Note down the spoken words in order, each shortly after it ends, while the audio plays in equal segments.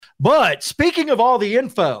But speaking of all the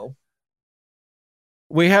info,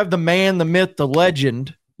 we have the man, the myth, the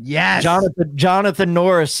legend. Yes. Jonathan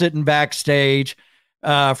Norris sitting backstage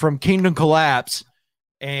from Kingdom Collapse.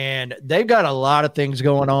 And they've got a lot of things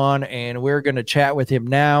going on, and we're going to chat with him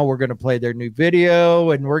now. We're going to play their new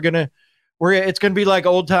video, and it's going to be like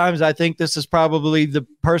old times. I think this is probably the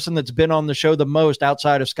person that's been on the show the most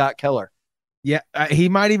outside of Scott Keller. Yeah, he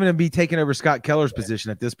might even be taking over Scott Keller's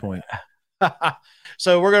position at this point.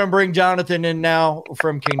 So we're going to bring Jonathan in now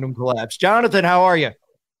from Kingdom Collapse. Jonathan, how are you?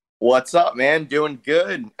 What's up, man? Doing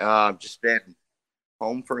good. Just been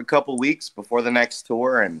home for a couple weeks before the next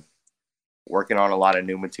tour and working on a lot of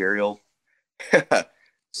new material.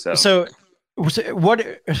 So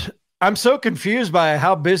what? I'm so confused by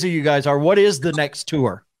how busy you guys are. What is the next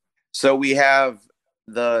tour? So we have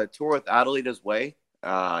the tour with Adelita's Way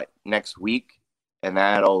next week, and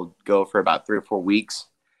that'll go for about 3 or 4 weeks.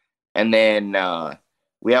 And then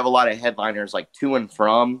we have a lot of headliners like to and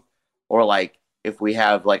from, or like if we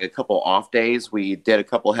have like a couple off days, we did a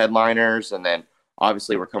couple headliners, and then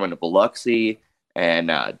obviously we're coming to Biloxi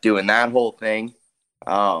and doing that whole thing.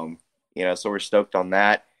 So we're stoked on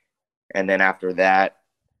that. And then after that,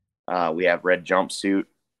 we have Red Jumpsuit,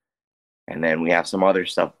 and then we have some other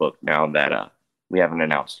stuff booked now that we haven't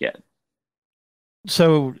announced yet.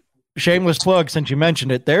 So shameless plug, since you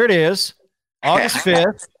mentioned it, there it is. August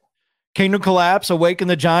 5th, Kingdom Collapse, Awaken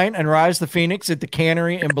the Giant, and Rise the Phoenix at the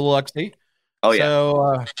Cannery in Biloxi. Oh, yeah.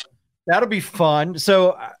 So that'll be fun.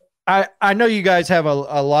 So I know you guys have a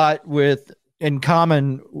lot in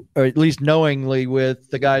common, or at least knowingly,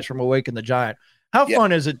 with the guys from Awaken the Giant. How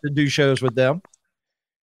fun is it to do shows with them?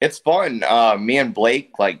 It's fun. Me and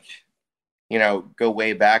Blake, go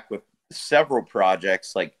way back with several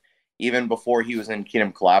projects. Like, even before he was in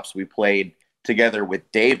Kingdom Collapse, we played together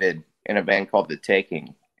with David in a band called The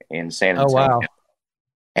Taking in San Antonio. Oh, wow.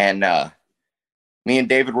 And me and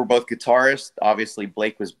David were both guitarists. Obviously,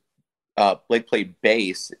 Blake played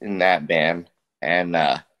bass in that band. And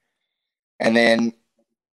then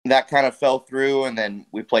that kind of fell through, and then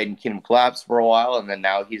we played in Kingdom Collapse for a while, and then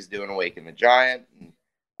now he's doing Awaken the Giant, and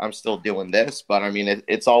I'm still doing this. But, I mean,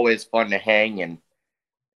 it's always fun to hang and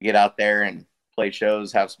get out there and play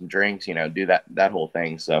shows, have some drinks, do that whole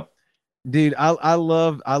thing. So, dude, I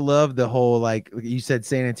love the whole, like you said,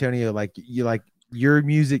 San Antonio, like your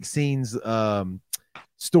music scenes,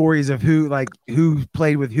 stories of who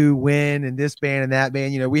played with who when, and this band and that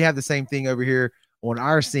band. We have the same thing over here on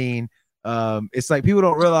our scene. It's like people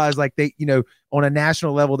don't realize, like, they, on a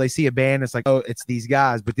national level, they see a band, it's like, oh, it's these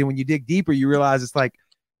guys. But then when you dig deeper, you realize it's like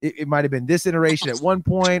it might have been this iteration at one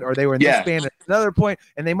point, or they were in this band at another point,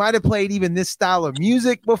 and they might have played even this style of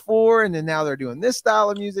music before, and then now they're doing this style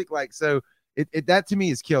of music. Like, so that to me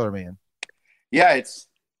is killer, man. Yeah, it's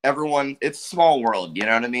a small world, you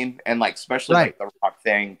know what I mean? And like, especially like the rock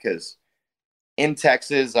thing, because in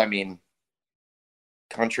Texas, I mean,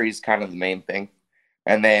 country's kind of the main thing.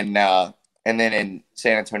 And then in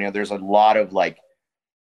San Antonio, there's a lot of like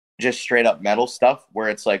just straight up metal stuff where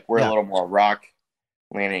it's like we're a little more rock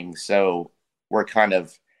leaning. So we're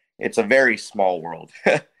it's a very small world.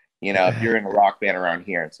 If you're in a rock band around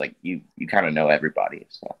here, it's like you kind of know everybody.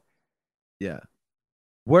 So yeah.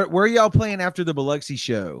 Where are y'all playing after the Biloxi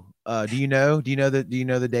show? Do you know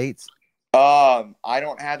the dates? I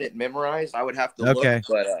don't have it memorized. I would have to look,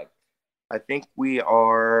 but I think we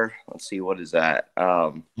are, let's see, what is that?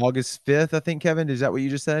 August 5th, I think, Kevin. Is that what you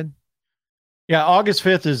just said? Yeah, August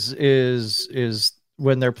 5th is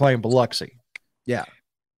when they're playing Biloxi. Yeah.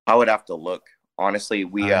 I would have to look. Honestly,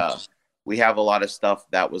 we have a lot of stuff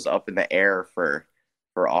that was up in the air for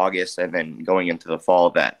August, and then going into the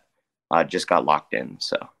fall that just got locked in.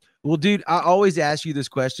 So, well, dude, I always ask you this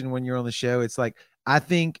question when you're on the show. It's like, I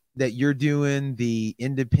think that you're doing the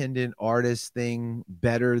independent artist thing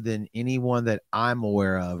better than anyone that I'm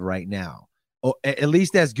aware of right now. Or at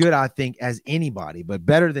least as good, I think, as anybody, but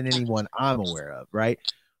better than anyone I'm aware of, right?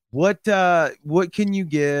 What can you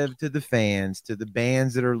give to the fans, to the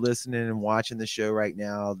bands that are listening and watching the show right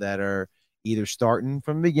now, that are either starting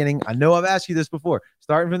from the beginning? I know I've asked you this before,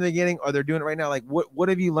 starting from the beginning, or they're doing it right now. Like, what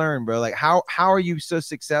have you learned, bro? Like, how are you so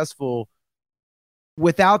successful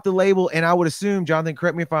without the label? And I would assume, Jonathan,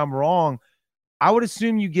 correct me if I'm wrong, I would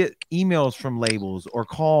assume you get emails from labels or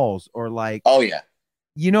calls or like, oh yeah,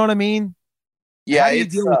 you know what I mean? Yeah. How do you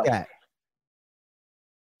deal with that?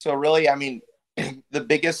 So really, I mean, the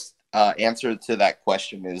biggest answer to that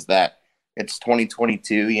question is that it's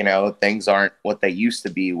 2022, things aren't what they used to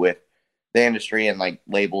be with the industry and like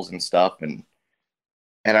labels and stuff. And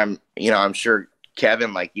I'm sure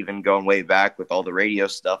Kevin, like, even going way back with all the radio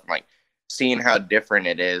stuff, like seeing how different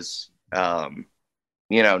it is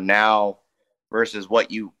now versus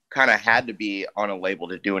what you kind of had to be on a label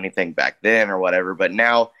to do anything back then or whatever. But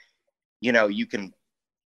now, you can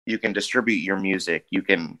distribute your music, you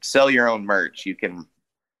can sell your own merch, you can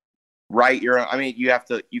write your own. I mean,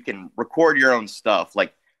 you can record your own stuff.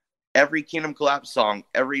 Like every Kingdom Collapse song,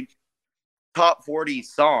 every top 40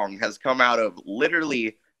 song has come out of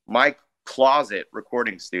literally my closet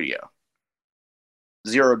recording studio.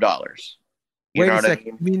 $0. Wait a second. I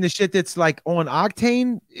mean? You mean the shit that's like on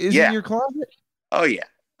Octane is in your closet? Oh yeah.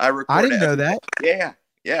 I didn't know that. Yeah.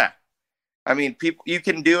 Yeah. I mean, people, you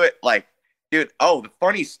can do it like, dude. Oh, the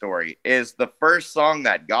funny story is the first song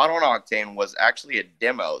that got on Octane was actually a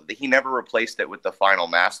demo. He never replaced it with the final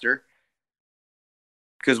master.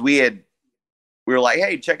 Because we were like,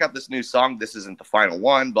 hey, check out this new song. This isn't the final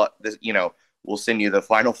one, but this, we'll send you the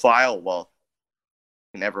final file. Well,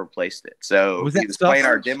 he never replaced it. So he was playing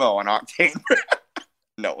our demo on Octane.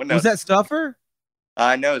 No one knows. Was that Stuffer?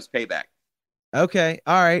 No, it's Payback. Okay.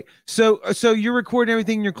 All right. So you're recording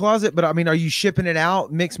everything in your closet, but I mean, are you shipping it out,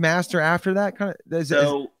 mix master after that kind of?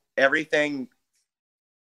 Everything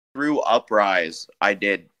through Uprise, I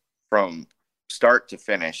did from start to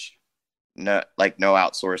finish. No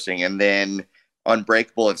outsourcing. And then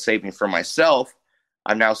Unbreakable and Save Me From Myself,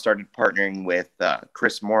 I've now started partnering with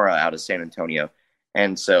Chris Mora out of San Antonio.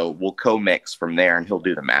 And so we'll co-mix from there and he'll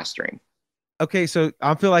do the mastering. Okay, so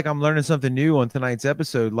I feel like I'm learning something new on tonight's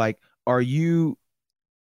episode. Like,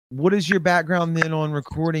 what is your background then on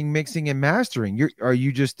recording, mixing, and mastering? Are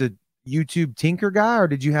you just a YouTube tinker guy, or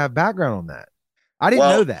did you have background on that? I didn't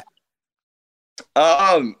know that.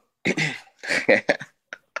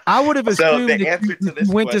 I would have assumed that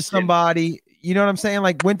you went to somebody, you know what I'm saying?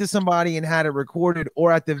 Like went to somebody and had it recorded,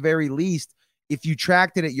 or at the very least, if you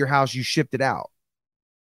tracked it at your house, you shipped it out.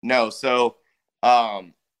 No. So,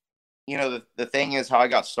 the thing is how I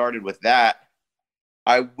got started with that.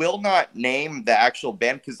 I will not name the actual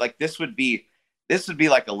band because like this would be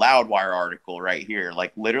like a Loudwire article right here.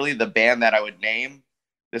 Like literally the band that I would name,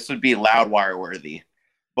 this would be Loudwire worthy.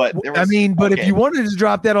 But if you wanted to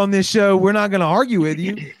drop that on this show, we're not going to argue with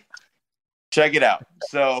you. Check it out.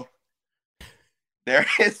 So there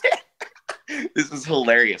is. This is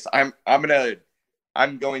hilarious. I'm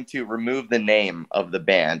going to remove the name of the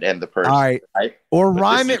band and the person. All right. Or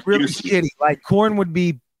rhyme it really shitty. Like corn would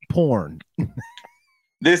be porn.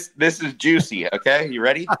 This is juicy. Okay, you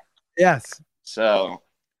ready? Yes. So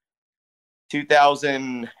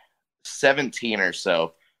 2017 or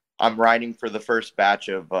so, I'm writing for the first batch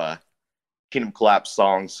of Kingdom Collapse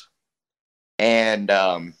songs. And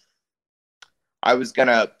I was going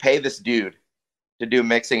to pay this dude to do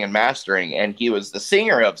mixing and mastering. And he was the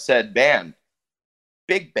singer of said band.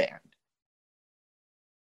 Big band.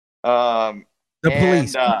 The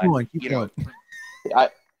Police. Keep going. I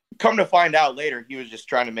come to find out later, he was just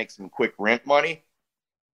trying to make some quick rent money.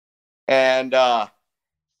 And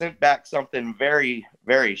sent back something very,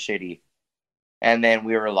 very shitty. And then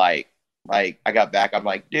we were like, I got back. I'm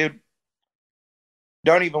like, dude,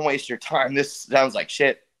 don't even waste your time. This sounds like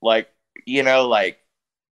shit. And I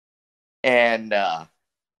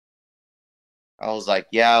was like,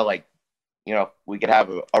 yeah, we could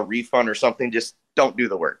have a refund or something. Just don't do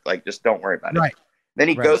the work. Just don't worry about it. Then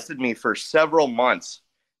he ghosted me for several months.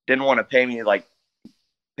 Didn't want to pay me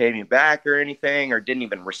back or anything, or didn't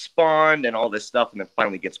even respond and all this stuff. And then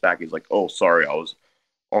finally gets back. He's like, oh, sorry, I was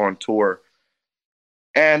on tour.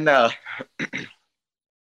 And I'm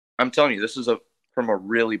telling you, this is from a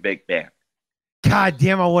really big band. God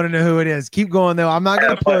damn, I want to know who it is. Keep going, though. I'm not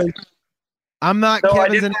going to play. I'm not. So I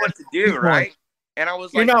didn't know what to do, right? And I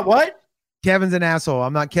was like, you're not what? Kevin's an asshole.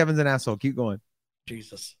 I'm not Kevin's an asshole. Keep going.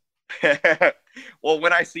 Jesus. Well,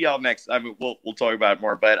 when I see y'all next, I mean, we'll talk about it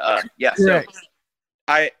more. But yeah, so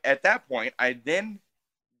at that point, I then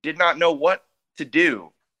did not know what to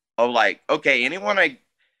do. Okay, anyone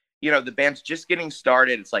the band's just getting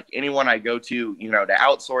started. It's like anyone I go to, to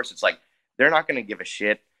outsource, it's like they're not going to give a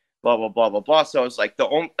shit. Blah blah blah blah blah. So it's like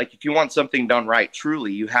if you want something done right,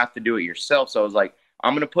 truly, you have to do it yourself. So I was like,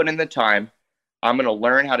 I'm going to put in the time. I'm going to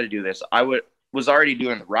learn how to do this. I was already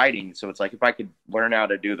doing the writing, so it's like if I could learn how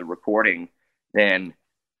to do the recording, then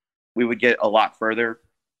we would get a lot further,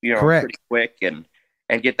 pretty quick and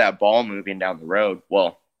get that ball moving down the road.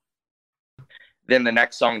 Well, then the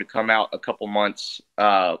next song to come out a couple months,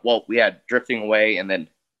 we had Drifting Away, and then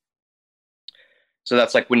so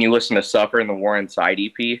that's like when you listen to Suffer and the War Inside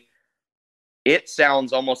EP, it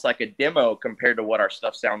sounds almost like a demo compared to what our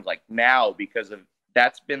stuff sounds like now, because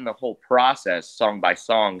that's been the whole process, song by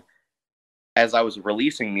song. As I was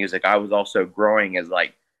releasing music, I was also growing as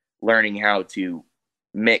learning how to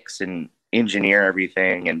mix and engineer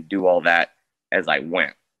everything and do all that as I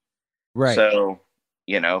went. Right. So,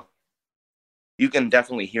 you know, you can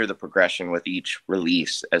definitely hear the progression with each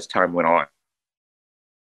release as time went on.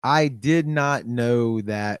 I did not know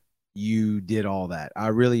that you did all that. I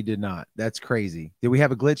really did not. That's crazy. Did we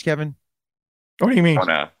have a glitch, Kevin? What do you mean?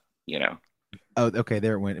 You know. Oh, okay.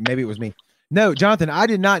 There it went. Maybe it was me. No, Jonathan, I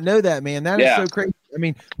did not know that, man. That is so crazy. I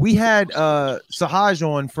mean, we had Sahaj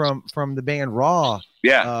on from the band Raw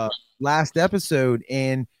last episode,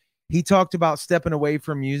 and he talked about stepping away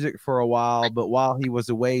from music for a while, but while he was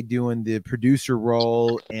away doing the producer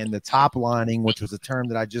role and the top lining, which was a term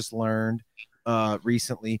that I just learned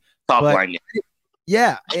recently. Top line.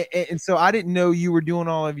 Yeah. And so I didn't know you were doing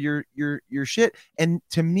all of your shit. And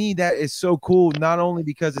to me, that is so cool, not only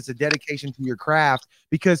because it's a dedication to your craft,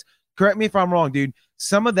 because correct me if I'm wrong, dude,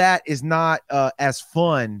 some of that is not as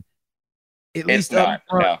fun. At least up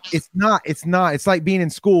front. It's not. It's like being in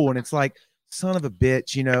school and it's like, son of a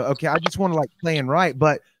bitch, you know, okay, I just want to like playing right.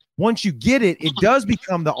 But once you get it, it does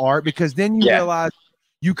become the art, because then you realize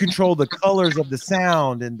you control the colors of the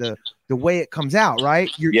sound and the way it comes out,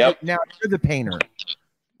 right? Now you're the painter.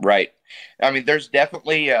 Right. I mean, there's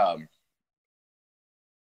definitely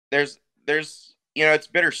there's you know, it's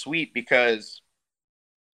bittersweet because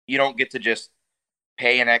you don't get to just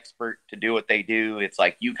pay an expert to do what they do. It's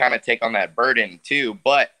like you kind of take on that burden too.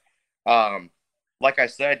 But like I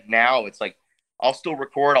said, now it's like I'll still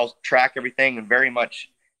record, I'll track everything, and very much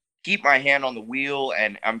keep my hand on the wheel,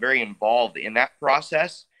 and I'm very involved in that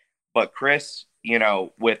process. But Chris, you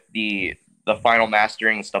know, with the final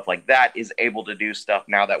mastering and stuff like that, is able to do stuff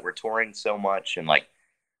now that we're touring so much, and like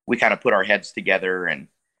we kind of put our heads together and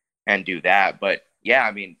do that. But yeah,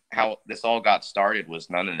 I mean, how this all got started was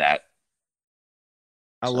none of that.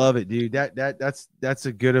 I love it, dude. That's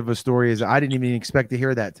a good of a story as I didn't even expect to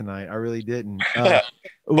hear that tonight. I really didn't.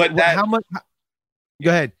 But how much? Go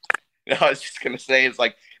ahead. I was just gonna say, it's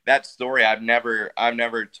like that story I've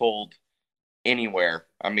never told anywhere.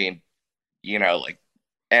 I mean, you know, like,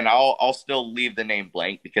 and I'll still leave the name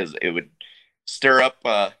blank because it would stir up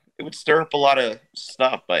a lot of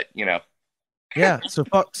stuff. But you know, yeah. So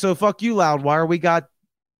fuck you, Loudwire. We got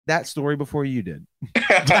that story before you did.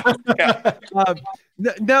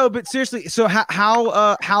 No, but seriously. So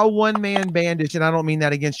how one man bandish, and I don't mean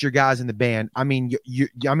that against your guys in the band. I mean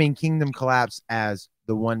I mean Kingdom Collapse as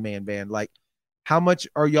the one man band. Like, how much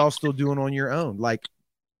are y'all still doing on your own? Like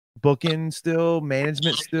booking still,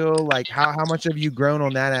 management still. Like how much have you grown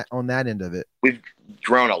on that end of it? We've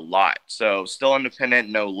grown a lot. So still independent,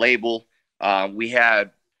 no label. We have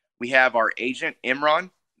our agent Imran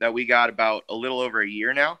that we got about a little over a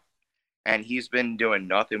year now, and he's been doing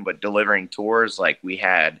nothing but delivering tours. Like we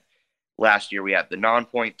had last year, we had the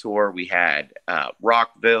Non-Point tour, we had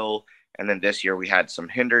Rockville, and then this year we had some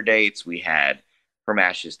Hinder dates. We had From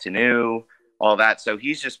Ashes to New, all that. So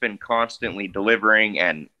he's just been constantly delivering,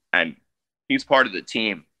 and he's part of the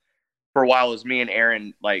team. For a while, it was me and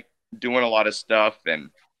Aaron like doing a lot of stuff, and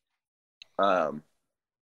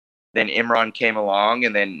then Imran came along,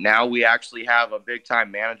 and then now we actually have a big-time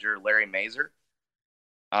manager, Larry Mazer.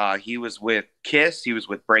 He was with Kiss. He was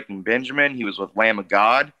with Breaking Benjamin. He was with Lamb of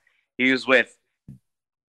God. He was with...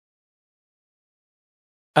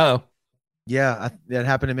 Oh. Yeah, that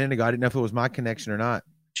happened a minute ago. I didn't know if it was my connection or not.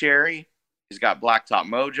 Cherry. He's got Blacktop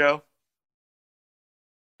Mojo.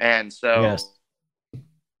 And so... Yes.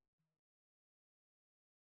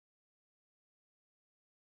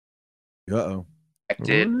 Uh-oh.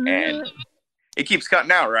 And it keeps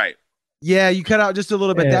cutting out, right? Yeah, you cut out just a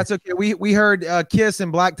little bit. Yeah. That's okay. We heard Kiss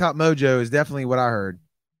and Blacktop Mojo is definitely what I heard.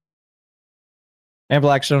 And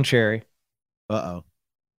Blackstone Cherry. Uh-oh.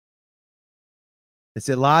 It's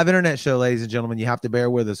a live internet show, ladies and gentlemen. You have to bear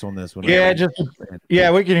with us on this one.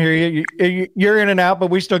 Yeah, we can hear you. You're in and out, but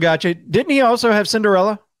we still got you. Didn't he also have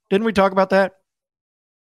Cinderella? Didn't we talk about that?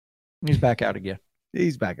 He's back out again.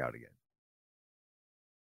 He's back out again.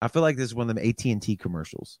 I feel like this is one of them AT&T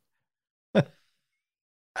commercials.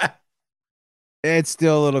 It's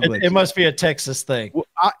still a little glitchy. It must be a Texas thing. Well,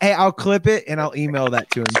 I'll clip it and I'll email that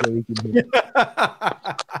to him so he can hear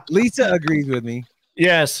it. Lisa agrees with me.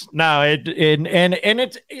 Yes. No.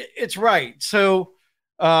 It's right. So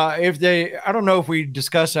if they, I don't know if we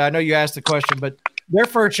discussed it. I know you asked the question, but their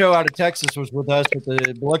first show out of Texas was with us at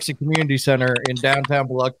the Biloxi Community Center in downtown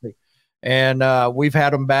Biloxi, and we've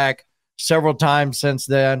had them back several times since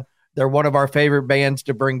then. They're one of our favorite bands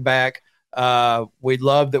to bring back. We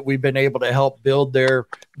love that we've been able to help build their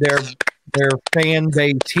fan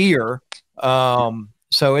base here.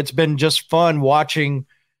 So it's been just fun watching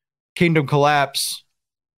Kingdom Collapse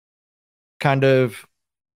kind of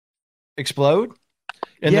explode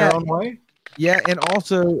in their own way. Yeah, and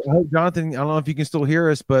also I hope Jonathan, I don't know if you can still hear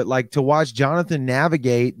us, but like to watch Jonathan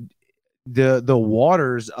navigate the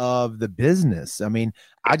waters of the business. I mean,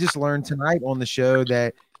 I just learned tonight on the show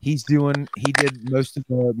that he did most of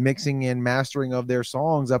the mixing and mastering of their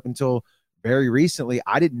songs up until very recently.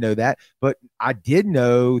 I didn't know that, but I did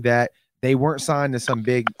know that they weren't signed to some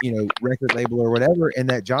big, record label or whatever. And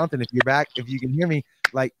that Jonathan, if you're back, if you can hear me,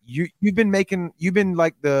 like you've been like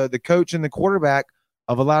the coach and the quarterback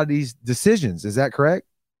of a lot of these decisions. Is that correct?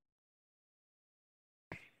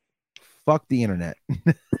 Fuck the internet.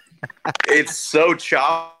 It's so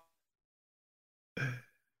choppy.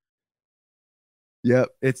 Yep,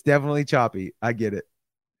 it's definitely choppy. I get it.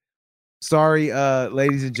 Sorry,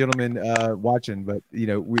 ladies and gentlemen, watching, but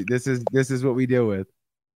this is what we deal with.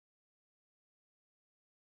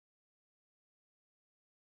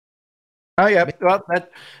 Oh yeah, well,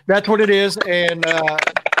 that's what it is, and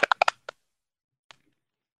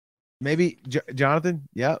maybe Jonathan.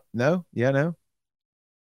 Yeah, no.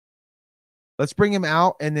 Let's bring him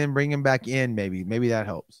out and then bring him back in. Maybe that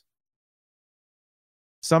helps.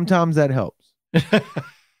 Sometimes that helps.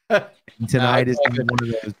 Tonight is one of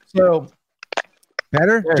those. So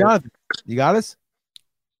better, Jonathan. You got us?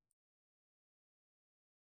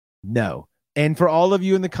 No. And for all of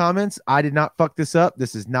you in the comments, I did not fuck this up.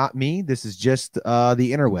 This is not me. This is just the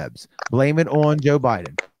interwebs. Blame it on Joe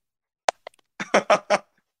Biden.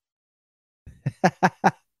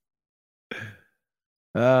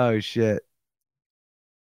 Oh shit.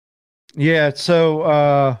 Yeah, so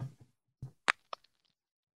all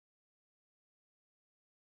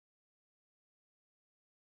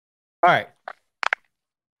right.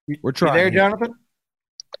 We're trying. You there, Jonathan?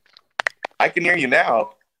 I can hear you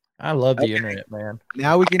now. I love the internet, man.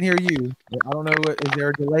 Now we can hear you. I don't know. Is there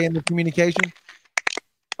a delay in the communication?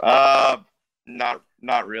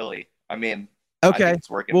 Not really. I mean, okay. It's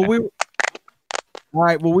working. Well, all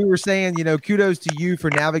right. Well, we were saying, kudos to you for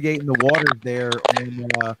navigating the waters there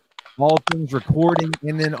and all things recording,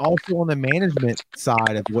 and then also on the management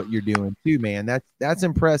side of what you're doing too, man. That's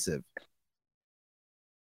impressive.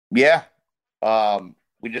 Yeah.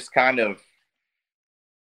 We just kind of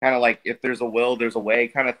like, if there's a will, there's a way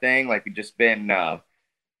kind of thing. Like, we've just been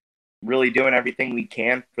really doing everything we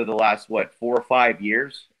can for the last 4 or 5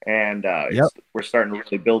 years, and we're starting to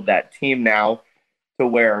really build that team now to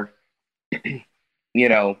where we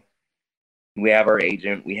have our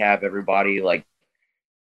agent, we have everybody, like,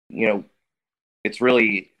 it's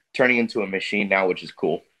really turning into a machine now, which is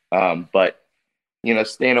cool. But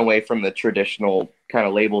staying away from the traditional kind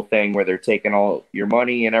of label thing where they're taking all your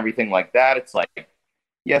money and everything like that. It's like,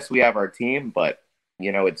 yes, we have our team, but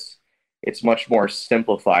it's much more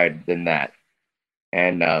simplified than that,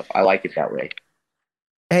 and I like it that way.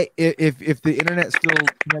 Hey, if the internet's still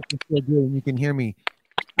connected still good and you can hear me,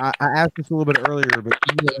 I asked this a little bit earlier, but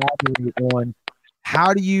can you elaborate on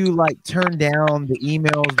how do you like turn down the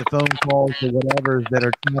emails, the phone calls, or whatever that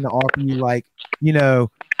are trying to offer you, like,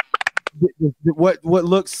 what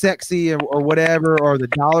looks sexy or whatever, or the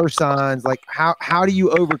dollar signs? Like, how do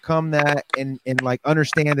you overcome that and like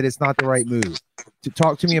understand that it's not the right move? To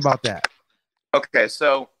talk to me about that. Okay,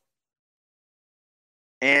 so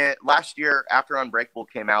last year after Unbreakable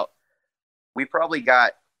came out, we probably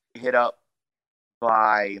got hit up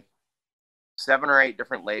by 7 or 8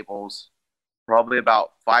 different labels, probably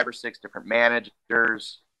about 5 or 6 different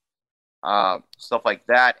managers, stuff like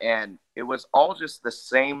that, and it was all just the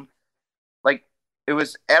same. Like, it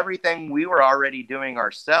was everything we were already doing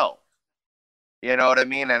ourselves. You know what I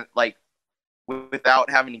mean? And like, without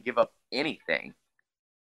having to give up anything.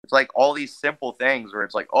 It's like all these simple things where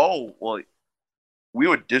it's like, oh, well, we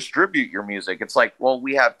would distribute your music. It's like, well,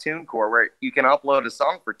 we have TuneCore where you can upload a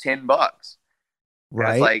song for $10. Right.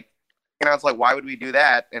 And it's like, it's like, why would we do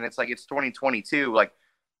that? And it's like, it's 2022. Like,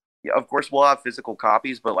 yeah, of course we'll have physical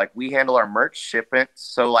copies, but like, we handle our merch shipments.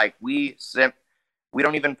 So like, we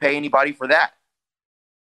don't even pay anybody for that.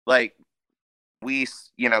 Like, we,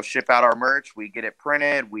 ship out our merch, we get it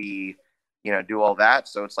printed, we, do all that.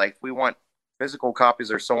 So it's like, if we want physical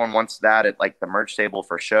copies or someone wants that at like the merch table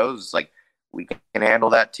for shows, it's like, we can handle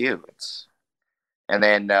that too. And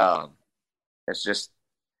then it's just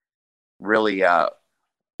really,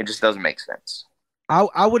 it just doesn't make sense.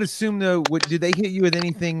 I would assume though, do they hit you with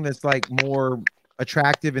anything that's like more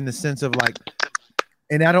attractive in the sense of like,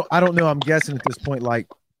 and I don't know, I'm guessing at this point, like,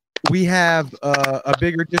 we have a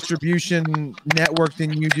bigger distribution network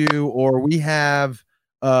than you do, or we have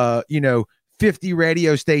 50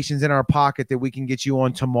 radio stations in our pocket that we can get you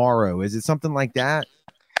on tomorrow. Is it something like that?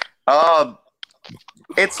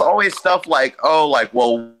 It's always stuff like,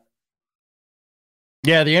 well,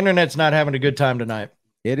 yeah, the internet's not having a good time tonight.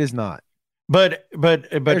 It is not. But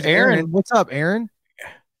There's Aaron, what's up, Aaron?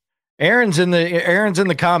 Aaron's in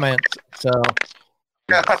the comments. So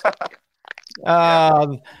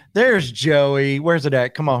there's Joey. Where's it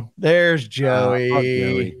at? Come on. There's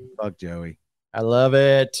Joey. Fuck Joey. I love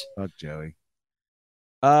it. Fuck Joey.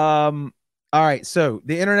 All right, so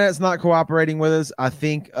the internet's not cooperating with us. I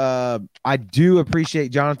think I do appreciate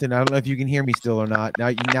Jonathan. I don't know if you can hear me still or not. Now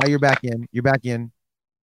you're back in. You're back in.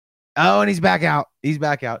 Oh, and he's back out. He's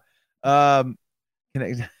back out.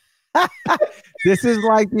 This is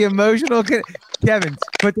like the emotional. Kevin,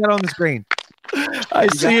 put that on the screen. I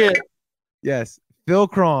see it. Yes, Phil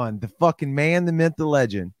Cron, the fucking man, the myth, the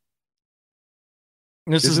legend.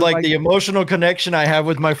 This is like the emotional connection I have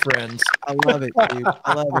with my friends. I love it, dude.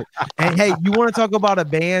 I love it. And hey, you want to talk about a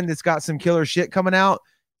band that's got some killer shit coming out?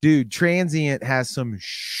 Dude, Transient has some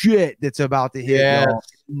shit that's about to hit y'all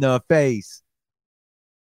in the face.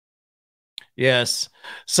 Yes.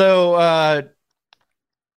 So,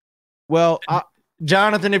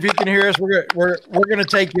 Jonathan, if you can hear us, we're gonna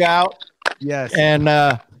take you out. Yes. And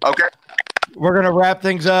okay. We're gonna wrap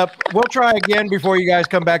things up. We'll try again before you guys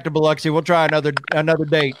come back to Biloxi. We'll try another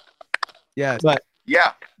date. Yes. But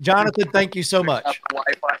yeah, Jonathan, thank you so much.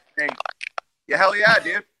 Wi-Fi thing. Yeah, hell yeah,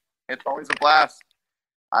 dude. It's always a blast.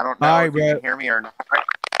 I don't know if you can hear me or not.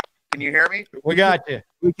 Can you hear me? We got you.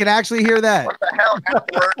 We can actually hear that. What the hell?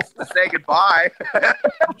 Words to say goodbye.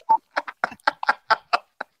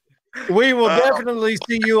 We will definitely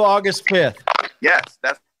see you August 5th. Yes,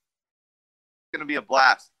 that's going to be a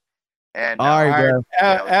blast. And all right, bro.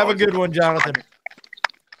 Have a good one, Jonathan.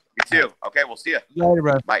 You too. Okay, we'll see you later,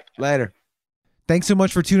 bro. Bye. Later. Thanks so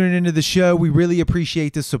much for tuning into the show. We really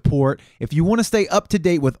appreciate the support. If you want to stay up to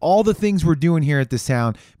date with all the things we're doing here at The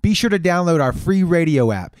Sound, be sure to download our free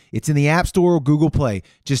radio app. It's in the App Store or Google Play.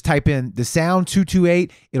 Just type in The Sound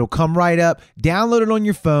 228. It'll come right up. Download it on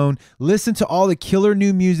your phone. Listen to all the killer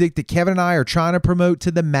new music that Kevin and I are trying to promote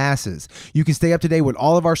to the masses. You can stay up to date with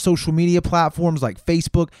all of our social media platforms like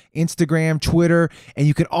Facebook, Instagram, Twitter, and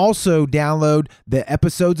you can also download the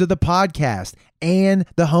episodes of the podcast and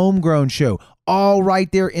the Homegrown Show, all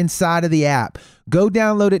right there inside of the app. Go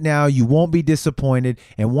download it now. You won't be disappointed.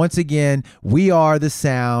 And once again, we are The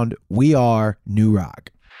Sound. We are New Rock.